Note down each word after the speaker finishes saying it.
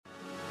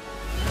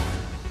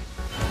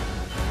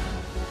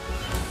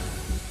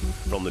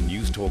From the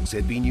News Talk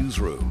ZB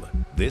Newsroom,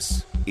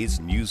 this is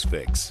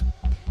Newsfix.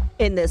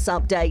 In this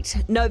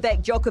update,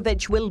 Novak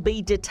Djokovic will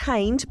be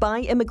detained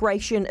by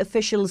immigration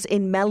officials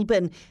in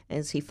Melbourne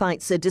as he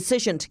fights a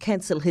decision to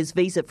cancel his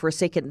visa for a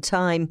second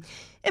time.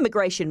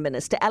 Immigration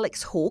Minister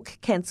Alex Hawke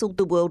cancelled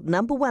the world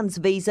number one's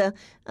visa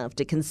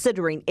after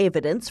considering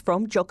evidence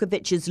from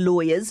Djokovic's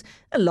lawyers,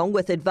 along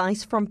with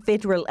advice from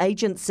federal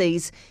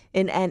agencies.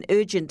 In an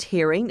urgent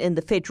hearing in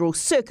the Federal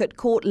Circuit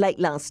Court late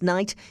last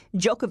night,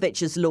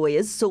 Djokovic's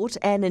lawyers sought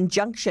an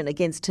injunction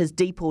against his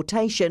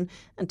deportation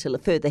until a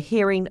further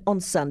hearing on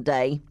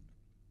Sunday.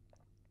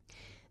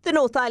 The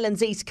North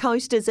Island's east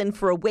coast is in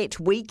for a wet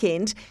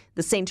weekend.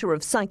 The centre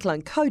of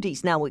Cyclone Cody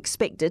is now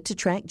expected to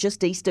track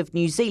just east of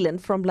New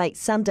Zealand from late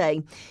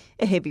Sunday.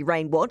 A heavy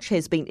rain watch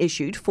has been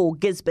issued for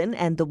Gisborne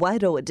and the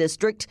Wairoa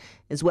district,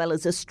 as well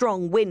as a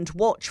strong wind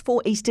watch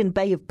for Eastern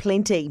Bay of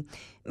Plenty.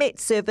 Met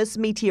Service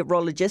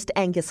meteorologist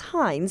Angus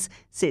Hines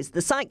says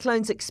the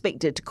cyclone's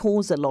expected to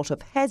cause a lot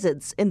of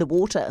hazards in the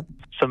water.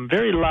 Some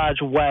very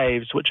large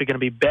waves which are going to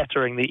be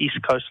battering the east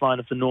coastline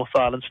of the North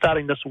Island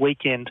starting this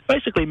weekend,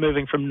 basically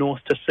moving from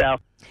north to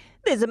south.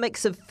 There's a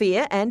mix of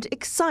fear and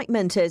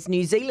excitement as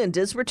New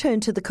Zealanders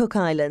return to the Cook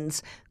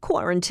Islands.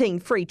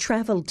 Quarantine-free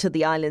travel to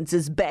the islands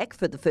is back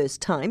for the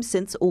first time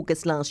since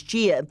August last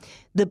year.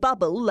 The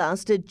bubble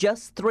lasted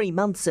just 3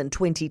 months in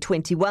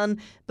 2021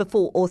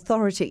 before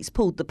authorities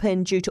pulled the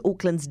pin due to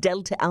Auckland's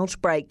Delta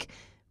outbreak.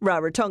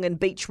 Rarotongan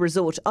beach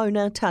resort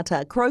owner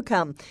Tata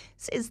Krokam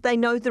says they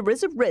know there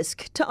is a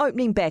risk to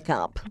opening back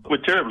up. We're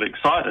terribly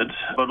excited,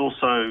 but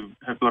also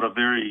have got a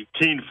very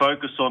keen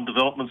focus on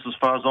developments as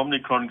far as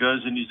Omicron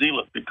goes in New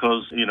Zealand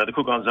because, the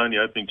Cook Islands only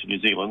opening to New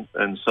Zealand,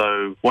 and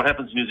so what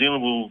happens in New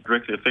Zealand will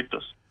directly affect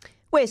us.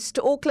 West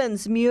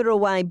Auckland's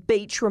Muriwai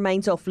Beach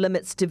remains off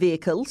limits to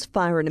vehicles.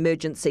 Fire and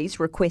Emergencies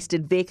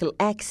requested vehicle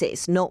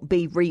access not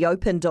be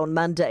reopened on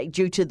Monday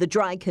due to the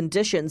dry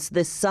conditions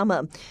this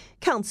summer.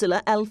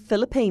 Councillor Al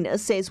Filipina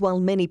says while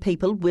many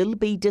people will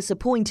be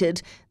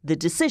disappointed, the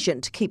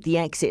decision to keep the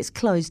access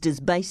closed is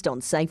based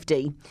on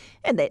safety.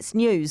 And that's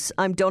news.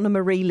 I'm Donna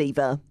Marie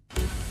Lever.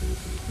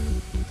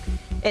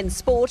 In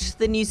sport,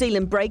 the New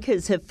Zealand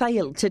Breakers have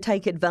failed to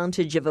take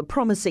advantage of a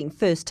promising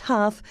first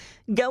half,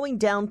 going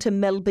down to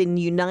Melbourne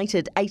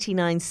United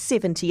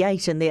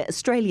 89-78 in their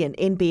Australian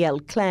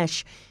NBL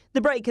clash. The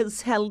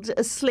Breakers held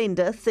a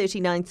slender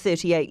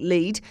 39-38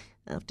 lead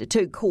after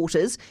 2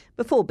 quarters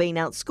before being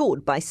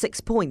outscored by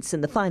 6 points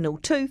in the final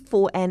 2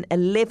 for an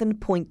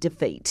 11-point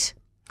defeat.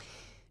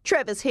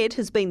 Travis Head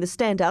has been the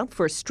standout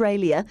for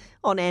Australia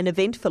on an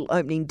eventful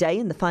opening day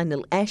in the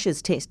final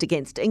Ashes test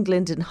against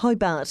England in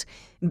Hobart.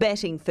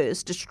 Batting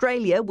first,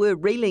 Australia were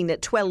reeling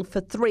at 12 for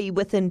 3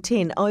 within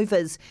 10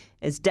 overs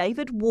as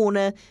David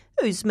Warner,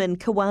 Usman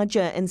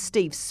Khawaja and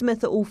Steve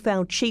Smith all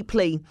fouled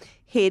cheaply.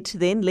 Head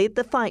then led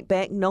the fight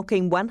back,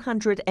 knocking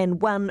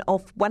 101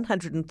 off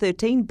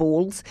 113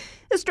 balls.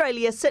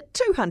 Australia sit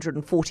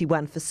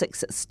 241 for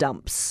 6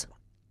 stumps.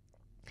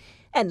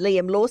 And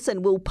Liam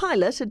Lawson will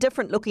pilot a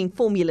different-looking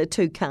Formula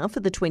 2 car for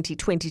the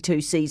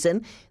 2022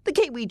 season. The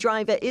Kiwi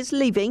driver is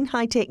leaving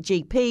Hi-Tech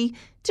GP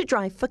to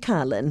drive for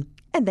Carlin.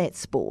 And that's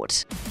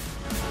sport.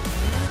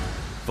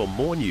 For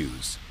more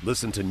news,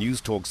 listen to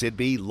News Talk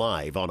ZB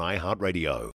live on iHeartRadio.